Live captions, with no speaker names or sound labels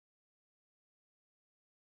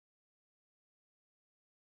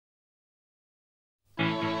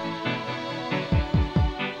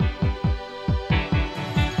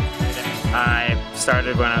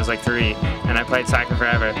started when I was like 3, and I played soccer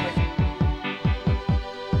forever.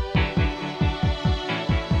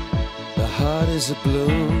 The heart is a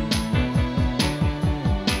balloon,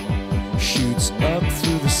 shoots up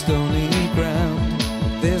through the stony ground.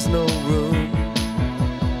 There's no room,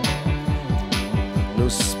 no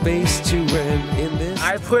space to rent in this.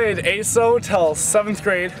 I played ASO till 7th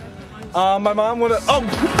grade. My mom would have.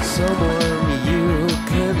 Someone you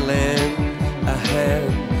could lend a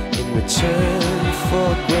hand in return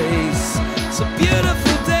for grace. It's a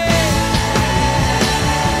beautiful day.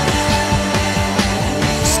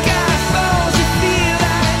 Sky falls, you feel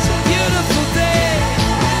like it's a beautiful day.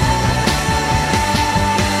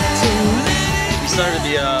 We started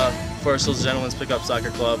the Forest Hills Gentlemen's Pickup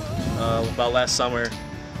Soccer Club about last summer,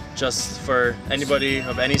 just for anybody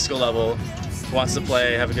of any skill level who wants to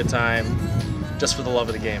play, have a good time, just for the love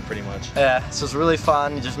of the game, pretty much. Yeah, this was really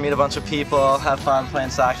fun. You just meet a bunch of people, have fun playing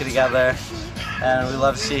soccer together, and we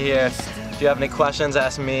love to see you here. If you have any questions,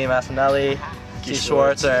 ask me, Matt Finelli, Keith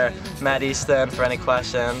Schwartz, or Matt Easton for any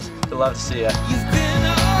questions. We'd love to see you. You've been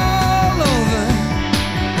all over,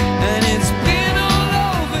 and it's